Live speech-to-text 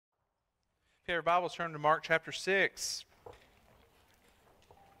Okay, our Bibles turn to Mark chapter 6.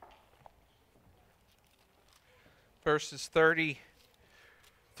 Verses 30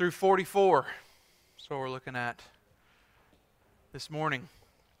 through 44. That's what we're looking at this morning.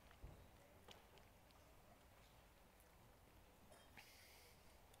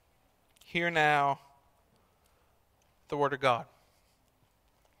 Hear now the word of God.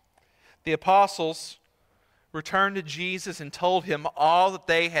 The apostles returned to Jesus and told him all that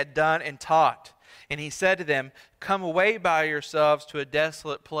they had done and taught. And he said to them, "Come away by yourselves to a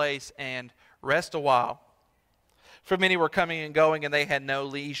desolate place and rest a while." For many were coming and going, and they had no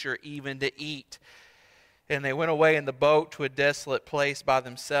leisure even to eat. And they went away in the boat to a desolate place by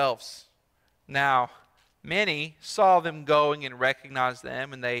themselves. Now, many saw them going and recognized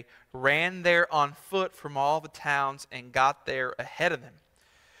them, and they ran there on foot from all the towns and got there ahead of them.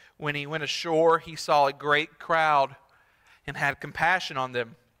 When he went ashore, he saw a great crowd and had compassion on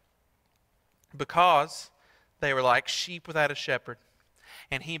them, because they were like sheep without a shepherd.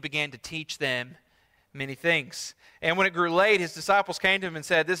 And he began to teach them many things. And when it grew late, his disciples came to him and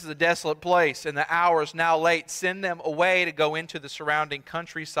said, "This is a desolate place, and the hour is now late. Send them away to go into the surrounding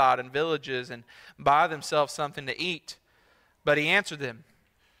countryside and villages and buy themselves something to eat." But he answered them,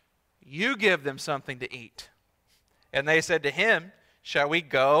 "You give them something to eat." And they said to him, "Shall we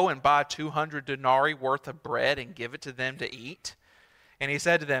go and buy 200 denarii worth of bread and give it to them to eat?" And he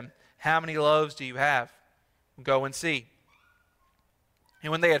said to them, "How many loaves do you have? Go and see."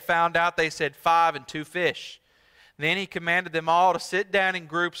 And when they had found out, they said, 5 and 2 fish. Then he commanded them all to sit down in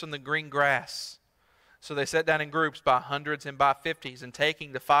groups on the green grass. So they sat down in groups by hundreds and by 50s. And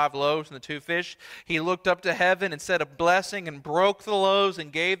taking the 5 loaves and the 2 fish, he looked up to heaven and said a blessing and broke the loaves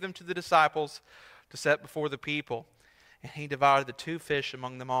and gave them to the disciples to set before the people. And he divided the 2 fish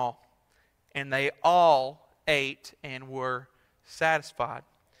among them all. And they all ate and were satisfied.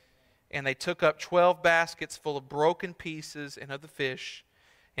 And they took up 12 baskets full of broken pieces and of the fish.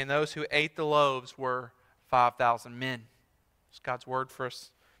 And those who ate the loaves were 5,000 men. It's God's word for us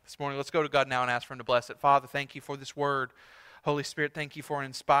this morning. Let's go to God now and ask for Him to bless it. Father, thank you for this word. Holy Spirit, thank you for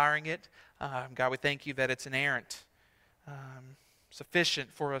inspiring it. God, we thank you that it's inerrant,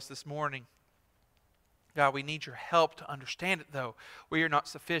 sufficient for us this morning. God, we need your help to understand it, though. We are not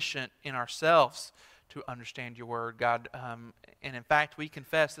sufficient in ourselves to understand your word, God. And in fact, we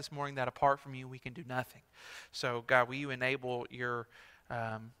confess this morning that apart from you, we can do nothing. So, God, will you enable your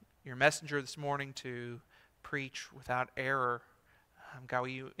messenger this morning to preach without error? God, will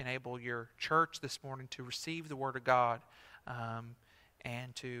you enable your church this morning to receive the word of God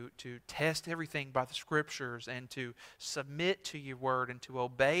and to test everything by the scriptures and to submit to your word and to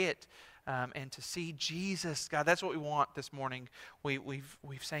obey it and to see Jesus. God, that's what we want this morning. We've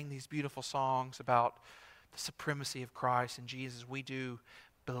sang these beautiful songs about the supremacy of Christ and Jesus. We do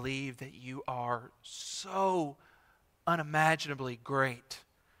believe that you are so unimaginably great.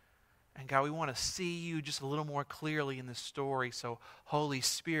 And God, we want to see you just a little more clearly in this story. So, Holy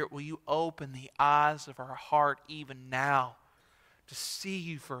Spirit, will you open the eyes of our heart even now to see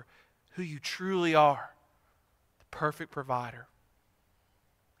you for who you truly are, the perfect provider.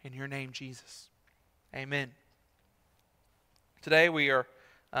 In your name, Jesus. Amen. Today we are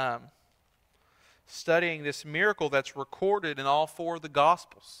studying this miracle that's recorded in all 4 of the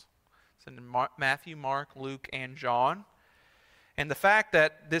Gospels. It's in Matthew, Mark, Luke, and John. And the fact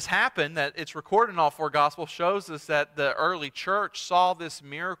that this happened, that it's recorded in all 4 Gospels, shows us that the early church saw this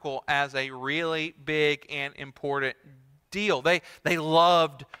miracle as a really big and important deal. They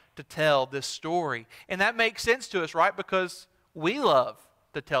loved to tell this story. And that makes sense to us, right? Because we love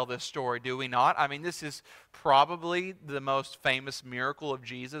to tell this story, do we not? I mean, this is probably the most famous miracle of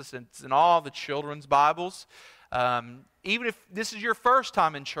Jesus. It's in all the children's Bibles. Even if this is your first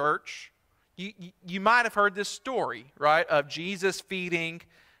time in church, you might have heard this story, right, of Jesus feeding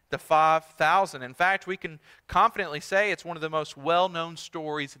the 5,000. In fact, we can confidently say it's one of the most well-known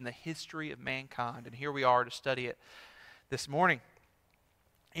stories in the history of mankind. And here we are to study it this morning.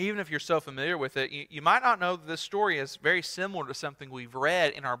 Even if you're so familiar with it, you might not know that this story is very similar to something we've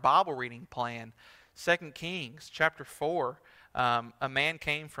read in our Bible reading plan. 2 Kings chapter 4, a man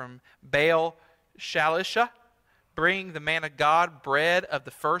came from Baal Shalisha, bringing the man of God bread of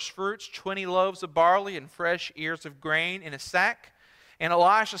the first fruits, 20 loaves of barley and fresh ears of grain in a sack. And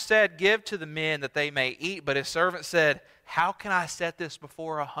Elisha said, "Give to the men that they may eat." But his servant said, "How can I set this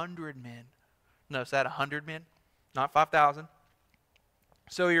before 100 men? Notice that, 100 men, not 5,000.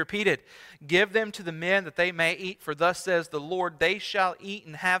 So he repeated, "Give them to the men that they may eat, for thus says the Lord, they shall eat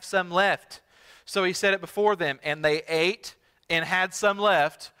and have some left." So he set it before them, and they ate and had some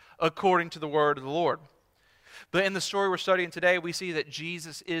left according to the word of the Lord. But in the story we're studying today, we see that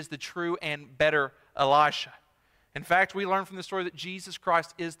Jesus is the true and better Elisha. In fact, we learn from the story that Jesus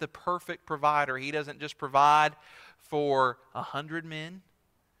Christ is the perfect provider. He doesn't just provide for 100 men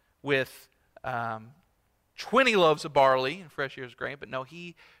with 20 loaves of barley and fresh ears of grain, but no,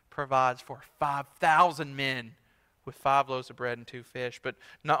 he provides for 5,000 men with 5 loaves of bread and 2 fish. But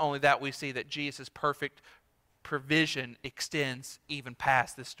not only that, we see that Jesus' perfect provision extends even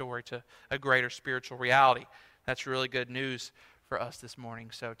past this story to a greater spiritual reality. That's really good news for us this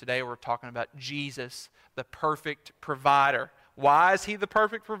morning. So today we're talking about Jesus, the perfect provider. Why is he the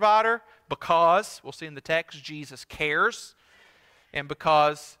perfect provider? Because, we'll see in the text, Jesus cares, and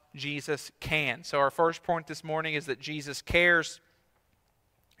because Jesus can. So our first point this morning is that Jesus cares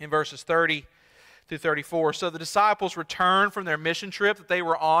in verses 30 through 34. So the disciples return from their mission trip that they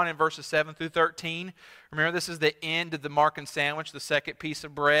were on in verses 7 through 13. Remember, this is the end of the Markan sandwich, the second piece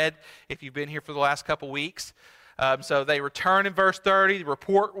of bread, if you've been here for the last couple weeks. So they return in verse 30,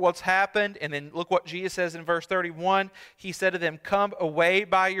 report what's happened, and then look what Jesus says in verse 31. He said to them, "Come away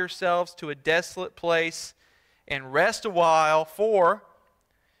by yourselves to a desolate place and rest a while, for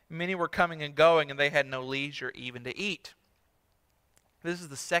many were coming and going, and they had no leisure even to eat." This is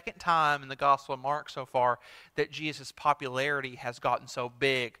the second time in the Gospel of Mark so far that Jesus' popularity has gotten so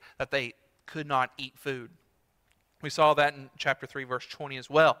big that they could not eat food. We saw that in chapter 3, verse 20 as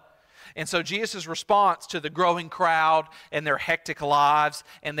well. And so Jesus' response to the growing crowd and their hectic lives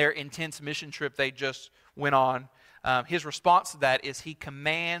and their intense mission trip they just went on, his response to that is he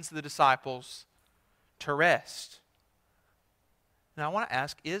commands the disciples to rest. Now I want to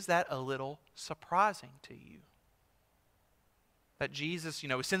ask, is that a little surprising to you? That Jesus, he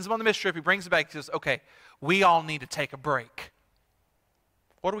sends them on the mission trip, he brings them back, he says, okay, we all need to take a break.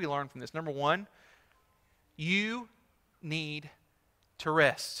 What do we learn from this? Number one, you need to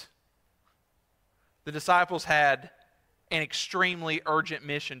rest. The disciples had an extremely urgent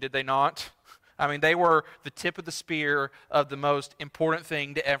mission, did they not? I mean, they were the tip of the spear of the most important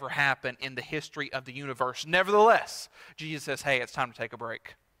thing to ever happen in the history of the universe. Nevertheless, Jesus says, hey, it's time to take a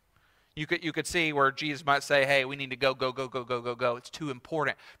break. You could see where Jesus might say, hey, we need to go. It's too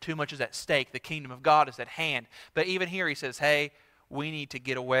important. Too much is at stake. The kingdom of God is at hand. But even here he says, hey, we need to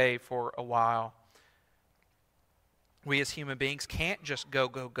get away for a while. We as human beings can't just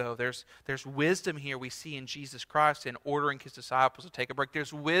go. There's wisdom here we see in Jesus Christ in ordering his disciples to take a break.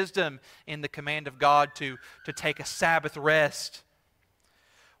 There's wisdom in the command of God to take a Sabbath rest.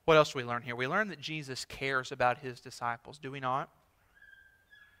 What else do we learn here? We learn that Jesus cares about his disciples, do we not?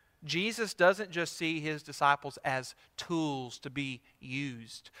 Jesus doesn't just see his disciples as tools to be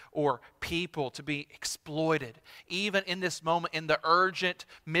used or people to be exploited. Even in this moment, in the urgent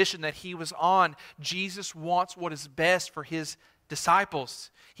mission that he was on, Jesus wants what is best for his disciples.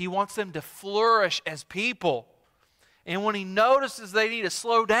 He wants them to flourish as people. And when he notices they need to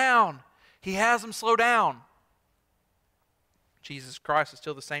slow down, he has them slow down. Jesus Christ is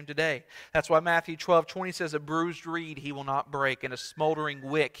still the same today. That's why Matthew 12:20 says, a bruised reed he will not break, and a smoldering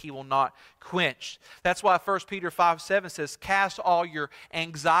wick he will not quench. That's why 1 Peter 5:7 says, cast all your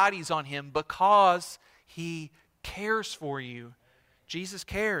anxieties on him because he cares for you. Jesus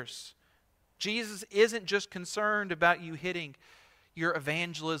cares. Jesus isn't just concerned about you hitting your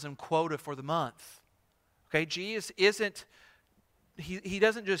evangelism quota for the month. Okay, Jesus isn't, he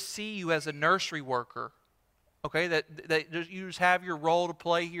doesn't just see you as a nursery worker. Okay, that you just have your role to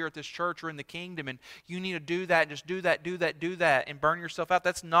play here at this church or in the kingdom, and you need to do that, just do that, and burn yourself out.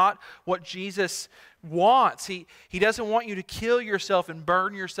 That's not what Jesus wants. He doesn't want you to kill yourself and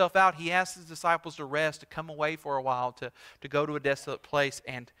burn yourself out. He asks his disciples to rest, to come away for a while, to go to a desolate place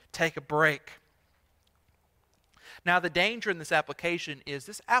and take a break. Now, the danger in this application is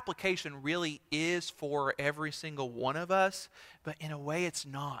this application really is for every single one of us, but in a way it's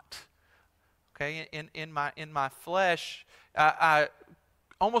not. Okay, in my flesh, I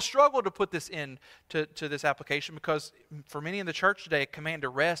almost struggle to put this in to this application because for many in the church today, a command to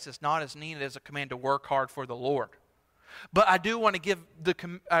rest is not as needed as a command to work hard for the Lord. But I do want to give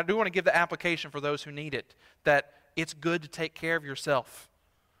the application for those who need it, that it's good to take care of yourself.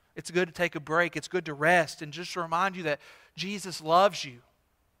 It's good to take a break. It's good to rest, and just to remind you that Jesus loves you.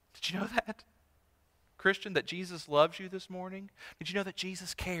 Did you know that, Christian? That Jesus loves you this morning? Did you know that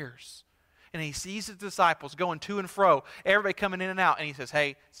Jesus cares? And he sees his disciples going to and fro, everybody coming in and out, and he says,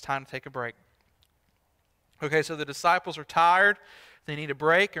 hey, it's time to take a break. Okay, so the disciples are tired. They need a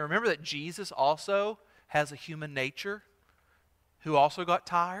break. And remember that Jesus also has a human nature who also got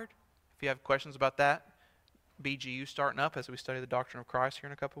tired. If you have questions about that, BGU starting up as we study the doctrine of Christ here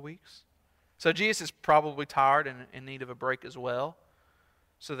in a couple of weeks. So Jesus is probably tired and in need of a break as well.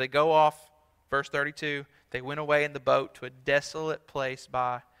 So they go off Verse 32, they went away in the boat to a desolate place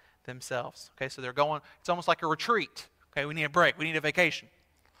by themselves. Okay, so they're going, it's almost like a retreat. Okay, we need a break. We need a vacation.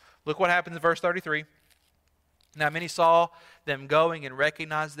 Look what happens in verse 33. Now many saw them going and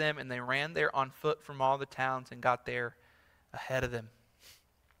recognized them, and they ran there on foot from all the towns and got there ahead of them.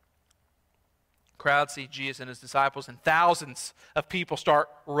 Crowds see Jesus and his disciples, and thousands of people start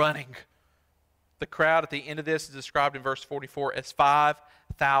running. The crowd at the end of this is described in verse 44 as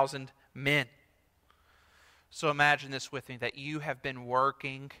 5,000 men. So imagine this with me, that you have been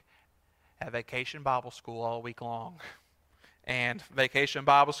working at Vacation Bible School all week long. And Vacation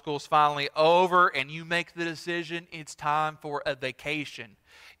Bible School is finally over, and you make the decision it's time for a vacation.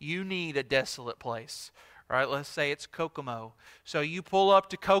 You need a desolate place, right? Let's say it's Kokomo. So you pull up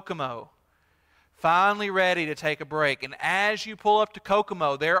to Kokomo, finally ready to take a break. And as you pull up to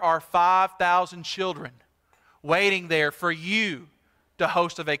Kokomo, there are 5,000 children waiting there for you to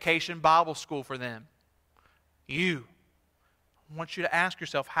host a Vacation Bible School for them. I want you to ask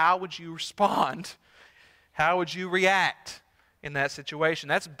yourself, how would you respond? How would you react in that situation?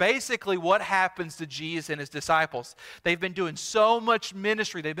 That's basically what happens to Jesus and his disciples. They've been doing so much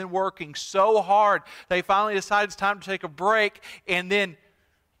ministry. They've been working so hard. They finally decide it's time to take a break, and then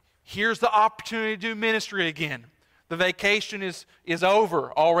here's the opportunity to do ministry again. The vacation is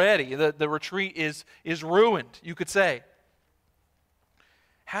over already. The retreat is ruined, you could say.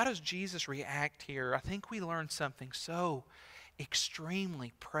 How does Jesus react here? I think we learn something so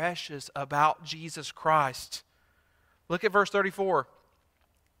extremely precious about Jesus Christ. Look at verse 34.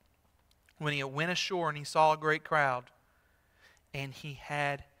 When he went ashore and he saw a great crowd, and he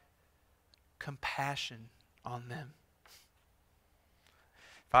had compassion on them.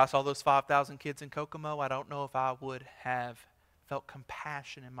 If I saw those 5,000 kids in Kokomo, I don't know if I would have felt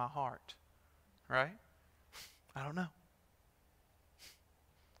compassion in my heart. Right? I don't know.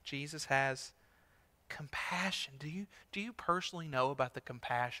 Jesus has compassion. Do you personally know about the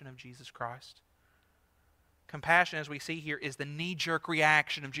compassion of Jesus Christ? Compassion, as we see here, is the knee-jerk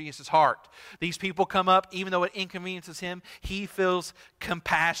reaction of Jesus' heart. These people come up, even though it inconveniences him, he feels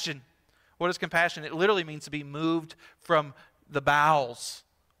compassion. What is compassion? It literally means to be moved from the bowels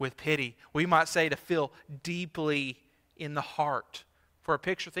with pity. We might say to feel deeply in the heart. For a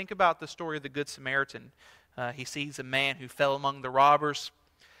picture, think about the story of the Good Samaritan. He sees a man who fell among the robbers,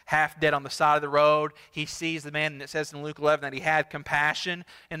 half dead on the side of the road. He sees the man, and it says in Luke 11 that he had compassion,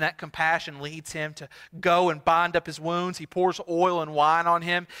 and that compassion leads him to go and bind up his wounds. He pours oil and wine on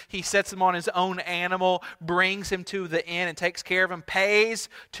him. He sets him on his own animal, brings him to the inn and takes care of him, pays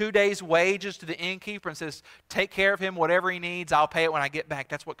 2 days' wages to the innkeeper and says, take care of him, whatever he needs, I'll pay it when I get back.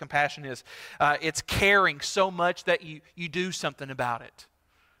 That's what compassion is. It's caring so much that you do something about it.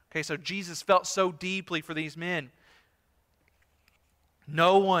 Okay, so Jesus felt so deeply for these men.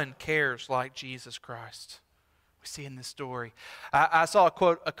 No one cares like Jesus Christ. We see in this story. I saw a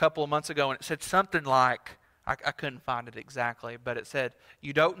quote a couple of months ago, and it said something like, I couldn't find it exactly, but it said,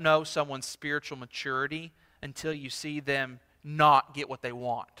 you don't know someone's spiritual maturity until you see them not get what they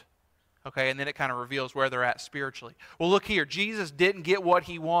want. Okay, and then it kind of reveals where they're at spiritually. Well, look here. Jesus didn't get what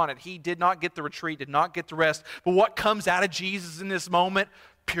he wanted. He did not get the retreat, did not get the rest. But what comes out of Jesus in this moment?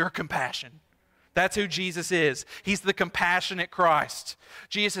 Pure compassion. That's who Jesus is. He's the compassionate Christ.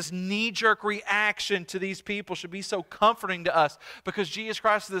 Jesus' knee-jerk reaction to these people should be so comforting to us, because Jesus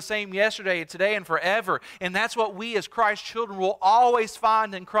Christ is the same yesterday, today, and forever. And that's what we as Christ's children will always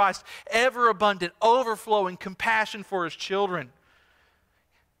find in Christ. Ever abundant, overflowing compassion for his children.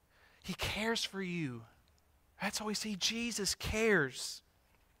 He cares for you. That's how we see Jesus cares.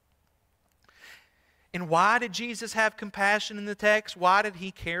 And why did Jesus have compassion in the text? Why did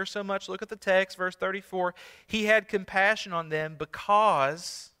he care so much? Look at the text, verse 34. He had compassion on them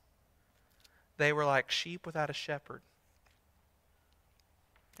because they were like sheep without a shepherd.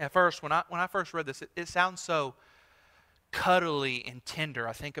 At first, when I first read this, it sounds so cuddly and tender.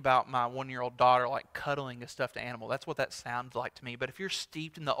 I think about my 1-year-old daughter like cuddling a stuffed animal. That's what that sounds like to me. But if you're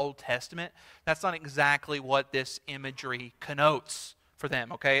steeped in the Old Testament, that's not exactly what this imagery connotes for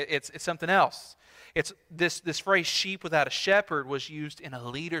them, okay? It's something else. It's this phrase, sheep without a shepherd, was used in a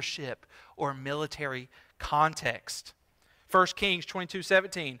leadership or military context. 1 Kings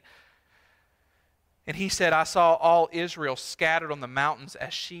 22:17. And he said, I saw all Israel scattered on the mountains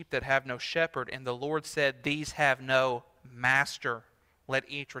as sheep that have no shepherd. And the Lord said, these have no master. Let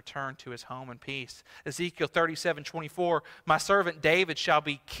each return to his home in peace. Ezekiel 37:24. My servant David shall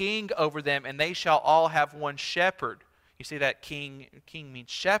be king over them, and they shall all have one shepherd. You see that king means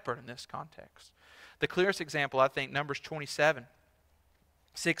shepherd in this context. The clearest example, I think, Numbers 27.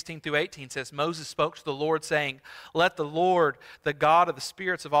 16 through 18 says, Moses spoke to the Lord, saying, let the Lord, the God of the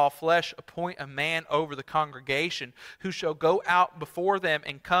spirits of all flesh, appoint a man over the congregation, who shall go out before them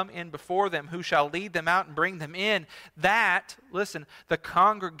and come in before them, who shall lead them out and bring them in, that, listen, the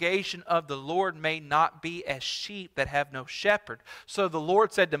congregation of the Lord may not be as sheep that have no shepherd. So the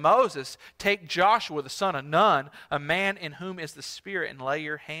Lord said to Moses, take Joshua the son of Nun, a man in whom is the Spirit, and lay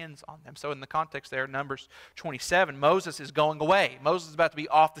your hands on them. So in the context there, Numbers 27, Moses is going away. Moses is about to be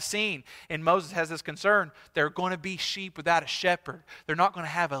off the scene. And Moses has this concern. They're going to be sheep without a shepherd. They're not going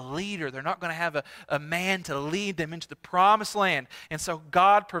to have a leader. They're not going to have a man to lead them into the promised land. And so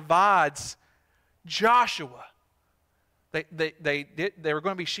God provides Joshua. They were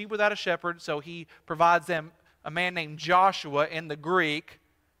going to be sheep without a shepherd, so he provides them a man named Joshua in the Greek,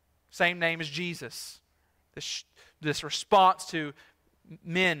 same name as Jesus. This response to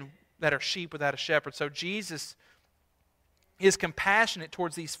men that are sheep without a shepherd. So Jesus is compassionate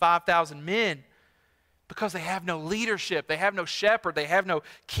towards these 5,000 men because they have no leadership, they have no shepherd, they have no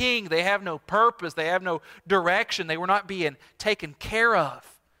king, they have no purpose, they have no direction. They were not being taken care of.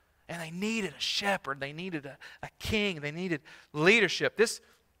 And they needed a shepherd, they needed a king, they needed leadership. This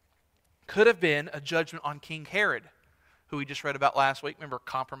could have been a judgment on King Herod, who we just read about last week. Remember,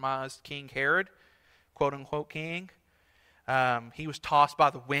 compromised King Herod, quote-unquote king. He was tossed by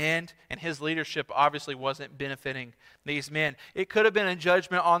the wind, and his leadership obviously wasn't benefiting these men. It could have been a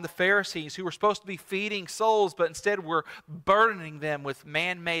judgment on the Pharisees, who were supposed to be feeding souls, but instead were burdening them with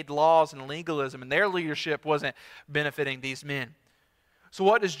man-made laws and legalism, and their leadership wasn't benefiting these men. So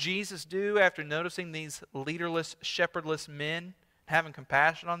what does Jesus do after noticing these leaderless, shepherdless men, having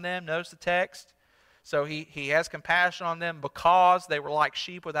compassion on them? Notice the text. So he has compassion on them because they were like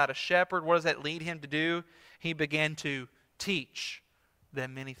sheep without a shepherd. What does that lead him to do? He began to teach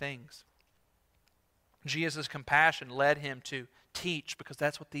them many things. Jesus' compassion led him to teach because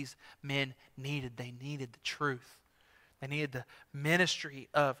that's what these men needed. They needed the truth. They needed the ministry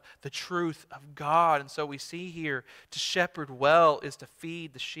of the truth of God. And so we see here, to shepherd well is to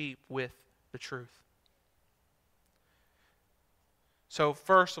feed the sheep with the truth. So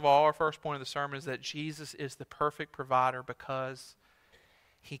first of all, our first point of the sermon is that Jesus is the perfect provider because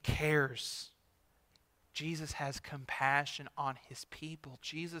he cares. Jesus has compassion on his people.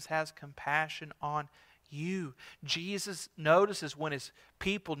 Jesus has compassion on you. Jesus notices when his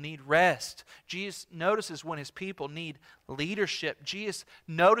people need rest. Jesus notices when his people need leadership. Jesus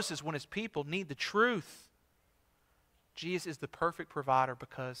notices when his people need the truth. Jesus is the perfect provider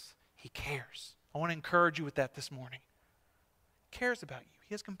because he cares. I want to encourage you with that this morning. He cares about you.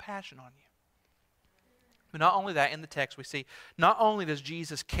 He has compassion on you. But not only that, in the text we see, not only does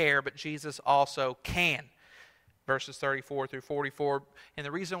Jesus care, but Jesus also can. Verses 34 through 44. And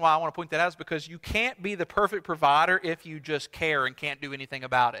the reason why I want to point that out is because you can't be the perfect provider if you just care and can't do anything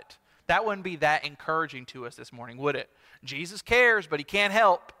about it. That wouldn't be that encouraging to us this morning, would it? Jesus cares, but he can't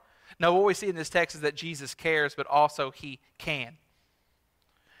help. No, what we see in this text is that Jesus cares, but also he can.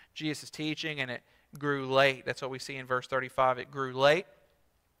 Jesus is teaching, and it grew late. That's what we see in verse 35. It grew late.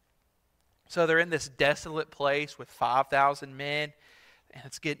 So they're in this desolate place with 5,000 men, and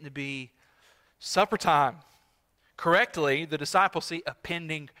it's getting to be supper time. Correctly, the disciples see a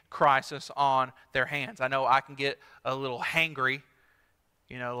pending crisis on their hands. I know I can get a little hangry,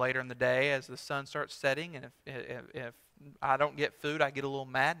 later in the day as the sun starts setting, and if I don't get food, I get a little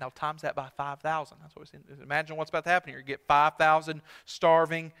mad. Now times that by 5,000. That's what we see. Imagine what's about to happen here. You get 5,000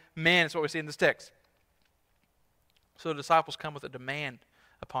 starving men. That's what we see in this text. So the disciples come with a demand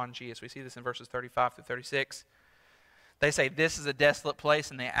upon Jesus. We see this in verses 35 through 36. They say, this is a desolate place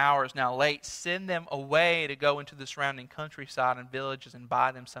and the hour is now late. Send them away to go into the surrounding countryside and villages and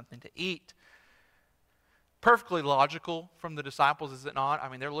buy them something to eat. Perfectly logical from the disciples, is it not? I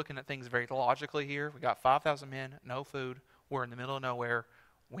mean, they're looking at things very logically here. We got 5,000 men, no food. We're in the middle of nowhere.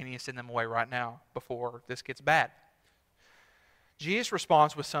 We need to send them away right now before this gets bad. Jesus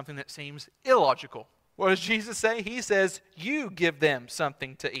responds with something that seems illogical. What does Jesus say? He says, you give them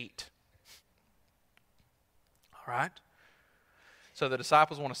something to eat. All right? So the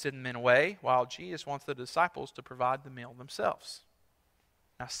disciples want to send the men away, while Jesus wants the disciples to provide the meal themselves.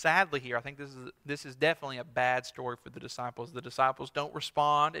 Now, sadly here, I think this is definitely a bad story for the disciples. The disciples don't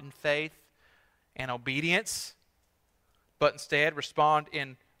respond in faith and obedience, but instead respond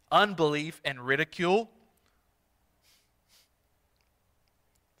in unbelief and ridicule.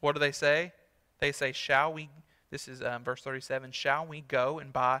 What do they say? They say, this is verse 37, shall we go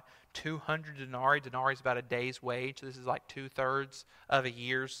and buy 200 denarii? Denarii is about a day's wage. So this is like 2/3 of a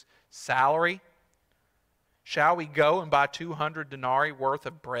year's salary. Shall we go and buy 200 denarii worth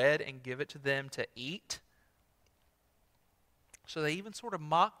of bread and give it to them to eat? So they even sort of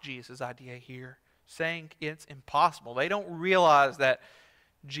mock Jesus' idea here, saying it's impossible. They don't realize that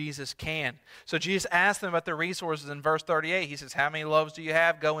Jesus can. So Jesus asked them about their resources in verse 38. He says, how many loaves do you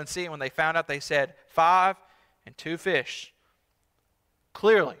have? Go and see. And when they found out, they said, 5 and 2 fish.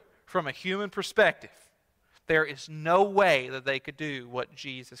 Clearly, from a human perspective, there is no way that they could do what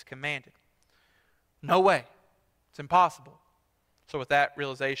Jesus commanded. No way. It's impossible. So with that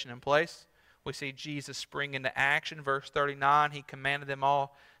realization in place, we see Jesus spring into action. Verse 39, he commanded them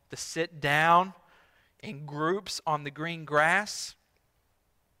all to sit down in groups on the green grass.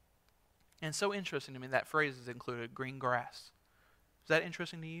 And it's so interesting to me that phrase is included, green grass. Is that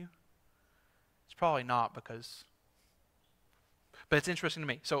interesting to you? It's probably not but it's interesting to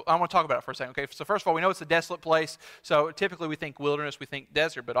me. So I want to talk about it for a second. Okay, so first of all, we know it's a desolate place. So typically we think wilderness, we think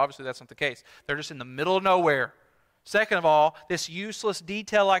desert, but obviously that's not the case. They're just in the middle of nowhere. Second of all, this useless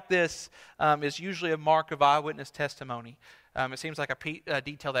detail like this is usually a mark of eyewitness testimony. It seems like a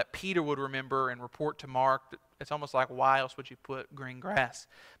detail that Peter would remember and report to Mark. It's almost like, why else would you put green grass?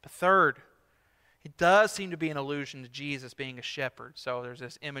 But third, it does seem to be an allusion to Jesus being a shepherd. So there's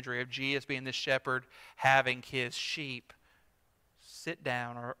this imagery of Jesus being this shepherd, having his sheep sit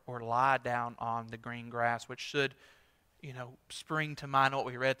down or lie down on the green grass, which should, spring to mind what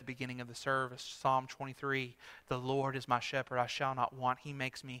we read at the beginning of the service. Psalm 23, the Lord is my shepherd, I shall not want. He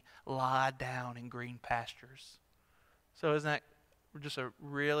makes me lie down in green pastures. So isn't that just a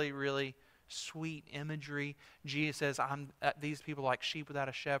really, really sweet imagery? Jesus says, these people are like sheep without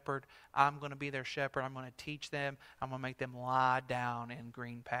a shepherd. I'm going to be their shepherd. I'm going to teach them. I'm going to make them lie down in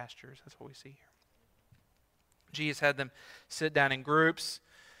green pastures. That's what we see here. Jesus had them sit down in groups.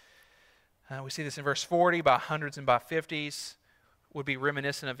 We see this in verse 40, by hundreds and by 50s. Would be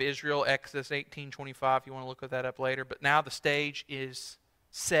reminiscent of Israel, Exodus 18:25, if you want to look at that up later. But now the stage is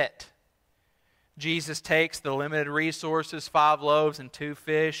set. Jesus takes the limited resources, 5 loaves and 2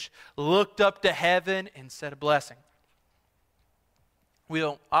 fish, looked up to heaven and said a blessing.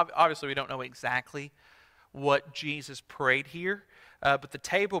 Obviously we don't know exactly what Jesus prayed here, but the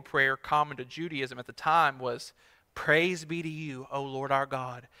table prayer common to Judaism at the time was, praise be to you, O Lord our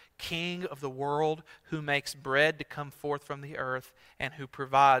God, King of the world, who makes bread to come forth from the earth and who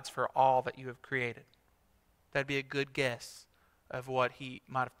provides for all that you have created. That'd be a good guess of what he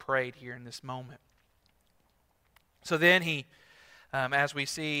might have prayed here in this moment. So then he, as we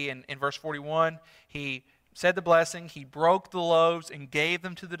see in verse 41, he said the blessing, he broke the loaves and gave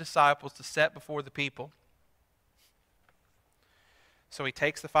them to the disciples to set before the people. So he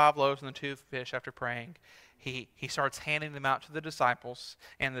takes the 5 loaves and the 2 fish after praying. He starts handing them out to the disciples,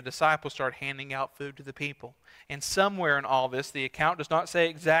 and the disciples start handing out food to the people. And somewhere in all this, the account does not say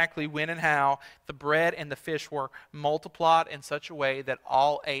exactly when and how, the bread and the fish were multiplied in such a way that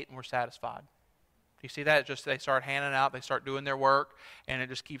all ate and were satisfied. Do you see that? They start handing out, they start doing their work, and it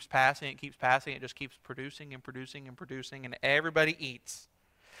just keeps passing, it just keeps producing and producing and producing, and everybody eats.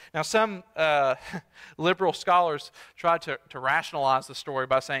 Now, some liberal scholars try to rationalize the story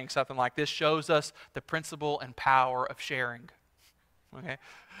by saying something like, this shows us the principle and power of sharing. Okay,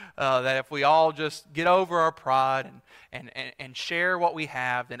 that if we all just get over our pride and share what we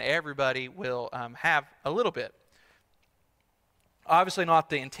have, then everybody will have a little bit. Obviously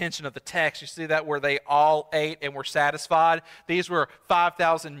not the intention of the text. You see that where they all ate and were satisfied. These were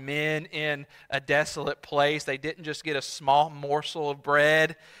 5,000 men in a desolate place. They didn't just get a small morsel of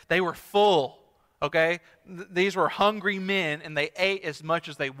bread. They were full, okay? These were hungry men, and they ate as much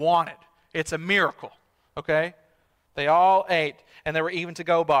as they wanted. It's a miracle, okay? They all ate, and there were even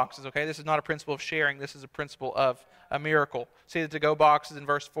to-go boxes, okay? This is not a principle of sharing. This is a principle of a miracle. See the to-go boxes in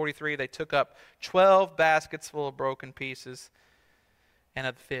verse 43? They took up 12 baskets full of broken pieces and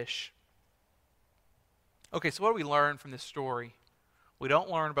of the fish. Okay, so what do we learn from this story? We don't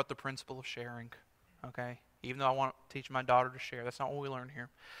learn about the principle of sharing, okay? Even though I want to teach my daughter to share. That's not what we learn here.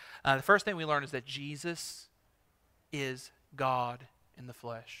 The first thing we learn is that Jesus is God in the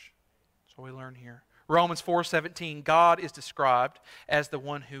flesh. That's what we learn here. Romans 4:17, God is described as the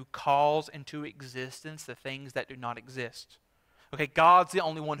one who calls into existence the things that do not exist. Okay, God's the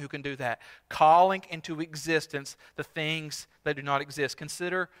only one who can do that. Calling into existence the things that do not exist.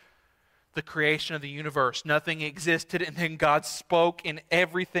 Consider the creation of the universe. Nothing existed, and then God spoke and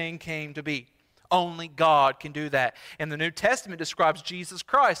everything came to be. Only God can do that. And the New Testament describes Jesus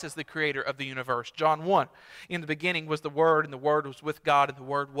Christ as the creator of the universe. John 1, in the beginning was the Word, and the Word was with God, and the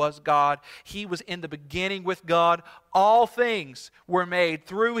Word was God. He was in the beginning with God. All things were made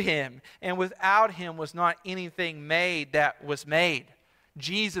through Him, and without Him was not anything made that was made.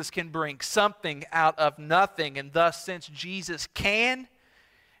 Jesus can bring something out of nothing, and thus, since Jesus can,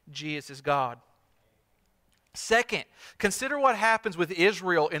 Jesus is God. Second, consider what happens with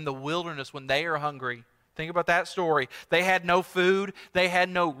Israel in the wilderness when they are hungry. Think about that story. They had no food, they had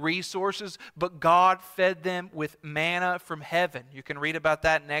no resources, but God fed them with manna from heaven. You can read about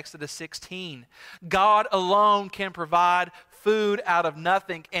that in Exodus 16. God alone can provide food out of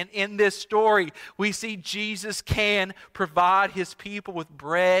nothing. And in this story, we see Jesus can provide his people with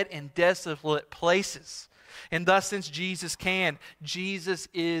bread in desolate places. And thus, since Jesus can, Jesus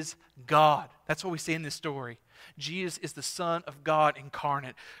is God. That's what we see in this story. Jesus is the Son of God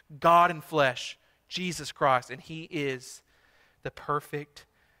incarnate, God in flesh, Jesus Christ, and he is the perfect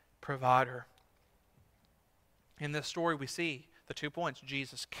provider. In this story, we see the 2 points.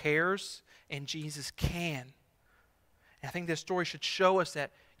 Jesus cares and Jesus can. And I think this story should show us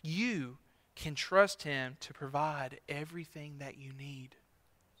that you can trust him to provide everything that you need.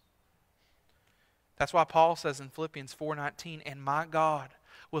 That's why Paul says in Philippians 4:19, "And my God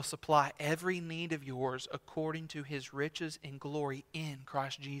will supply every need of yours according to his riches in glory in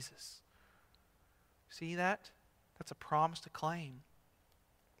Christ Jesus." See that? That's a promise to claim.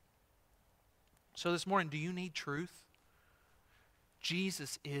 So this morning, do you need truth?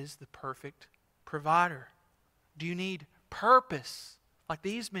 Jesus is the perfect provider. Do you need purpose like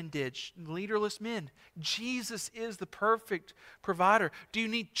these men did, leaderless men? Jesus is the perfect provider. Do you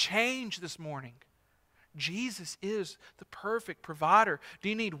need change this morning? Jesus is the perfect provider. Do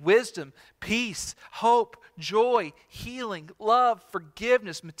you need wisdom, peace, hope, joy, healing, love,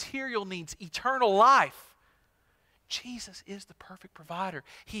 forgiveness, material needs, eternal life? Jesus is the perfect provider.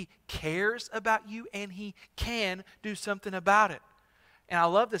 He cares about you and he can do something about it. And I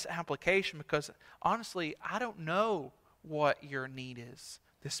love this application because honestly, I don't know what your need is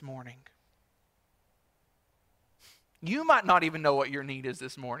this morning. You might not even know what your need is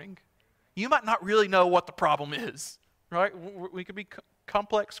this morning. You might not really know what the problem is, right? We could be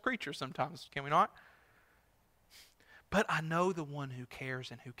complex creatures sometimes, can we not? But I know the one who cares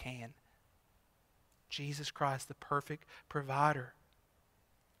and who can. Jesus Christ, the perfect provider.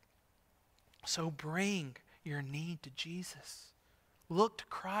 So bring your need to Jesus. Look to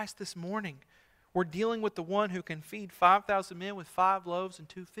Christ this morning. We're dealing with the one who can feed 5,000 men with 5 loaves and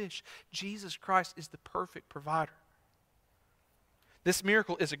 2 fish. Jesus Christ is the perfect provider. This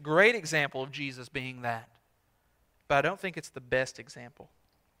miracle is a great example of Jesus being that. But I don't think it's the best example.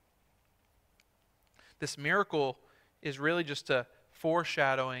 This miracle is really just a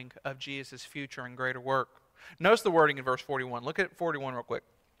foreshadowing of Jesus' future and greater work. Notice the wording in verse 41. Look at 41 real quick.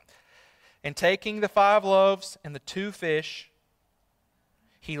 "And taking the 5 loaves and the 2 fish,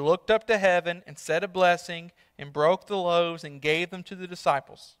 he looked up to heaven and said a blessing and broke the loaves and gave them to the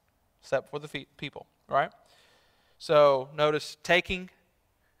disciples." Set before the people, right? So notice taking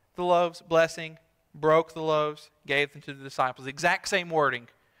the loaves, blessing, broke the loaves, gave them to the disciples. Exact same wording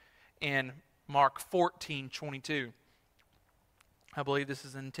in Mark 14:22. I believe this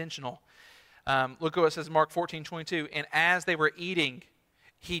is intentional. Look at what it says in Mark 14:22. "And as they were eating,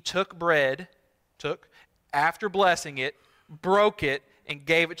 he took bread, after blessing it, broke it, and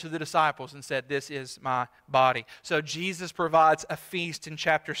gave it to the disciples and said, 'This is my body.'" So Jesus provides a feast in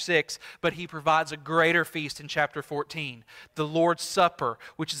chapter 6, but he provides a greater feast in chapter 14. The Lord's Supper,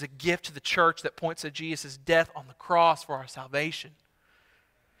 which is a gift to the church that points to Jesus' death on the cross for our salvation.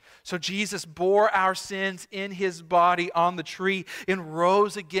 So Jesus bore our sins in his body on the tree and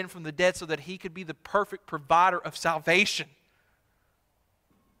rose again from the dead so that he could be the perfect provider of salvation.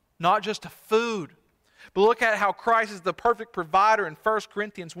 Not just of food. But look at how Christ is the perfect provider in 1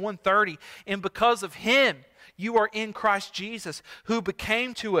 Corinthians 1:30. "And because of him, you are in Christ Jesus, who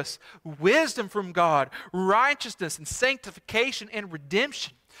became to us wisdom from God, righteousness and sanctification and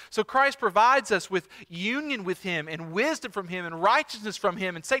redemption." So Christ provides us with union with him and wisdom from him and righteousness from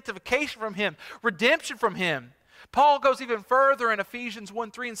him and sanctification from him, redemption from him. Paul goes even further in Ephesians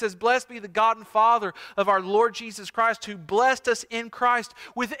 1:3 and says, "Blessed be the God and Father of our Lord Jesus Christ, who blessed us in Christ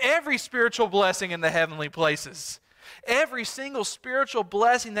with every spiritual blessing in the heavenly places." Every single spiritual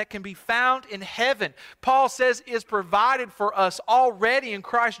blessing that can be found in heaven, Paul says, is provided for us already in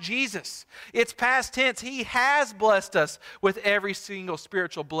Christ Jesus. It's past tense. He has blessed us with every single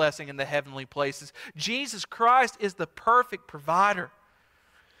spiritual blessing in the heavenly places. Jesus Christ is the perfect provider.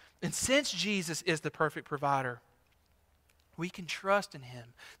 And since Jesus is the perfect provider, we can trust in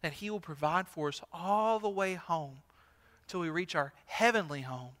him that he will provide for us all the way home until we reach our heavenly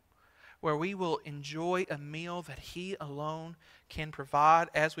home, where we will enjoy a meal that he alone can provide,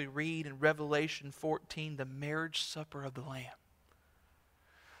 as we read in Revelation 14, the marriage supper of the Lamb.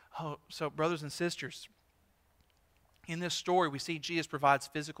 Oh, so brothers and sisters, in this story we see Jesus provides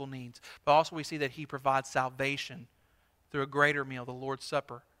physical needs, but also we see that he provides salvation through a greater meal, the Lord's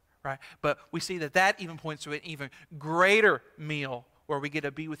Supper, right? But we see that even points to an even greater meal where we get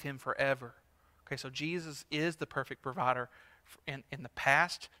to be with him forever. Okay, so Jesus is the perfect provider in the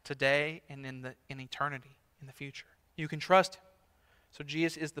past, today, and in eternity, in the future. You can trust him. So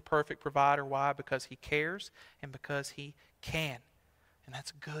Jesus is the perfect provider. Why? Because he cares and because he can. And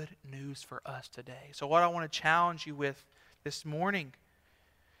that's good news for us today. So what I want to challenge you with this morning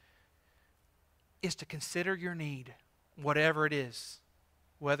is to consider your need, whatever it is.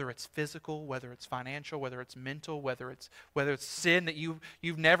 Whether it's physical, whether it's financial, whether it's mental, whether it's sin that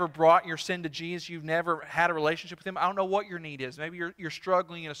you've never brought your sin to Jesus, you've never had a relationship with him. I don't know what your need is. Maybe you're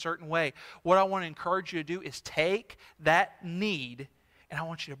struggling in a certain way. What I want to encourage you to do is take that need and I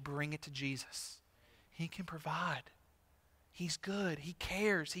want you to bring it to Jesus. He can provide. He's good. He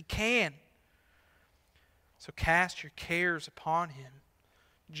cares. He can. So cast your cares upon him.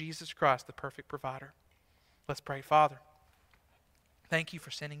 Jesus Christ, the perfect provider. Let's pray. Father, thank you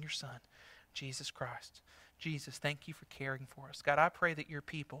for sending your Son, Jesus Christ. Jesus, thank you for caring for us. God, I pray that your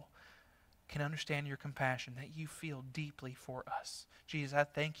people can understand your compassion, that you feel deeply for us. Jesus, I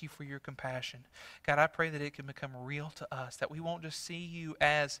thank you for your compassion. God, I pray that it can become real to us, that we won't just see you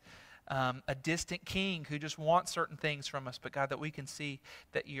as a distant king who just wants certain things from us, but God, that we can see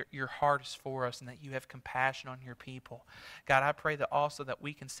that your heart is for us and that you have compassion on your people. God, I pray that also that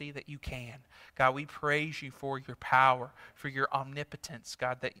we can see that you can. God, we praise you for your power, for your omnipotence,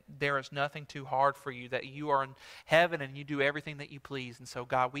 God, that there is nothing too hard for you, that you are in heaven and you do everything that you please. And so,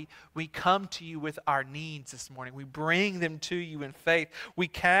 God, we come to you with our needs this morning. We bring them to you in faith. We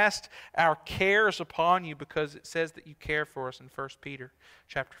cast our cares upon you because it says that you care for us in 1 Peter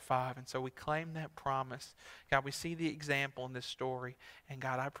chapter 5. And so we claim that promise. God, we see the example in this story. And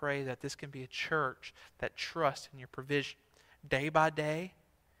God, I pray that this can be a church that trusts in your provision day by day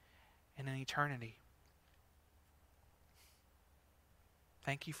and in eternity.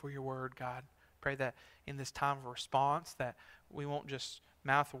 Thank you for your word, God. Pray that in this time of response that we won't just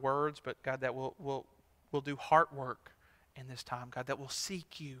mouth words, but God, that we'll do heart work in this time. God, that we'll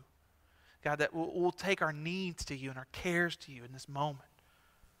seek you. God, that we'll take our needs to you and our cares to you in this moment.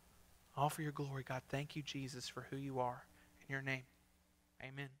 All for your glory, God. Thank you, Jesus, for who you are. In your name,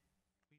 amen.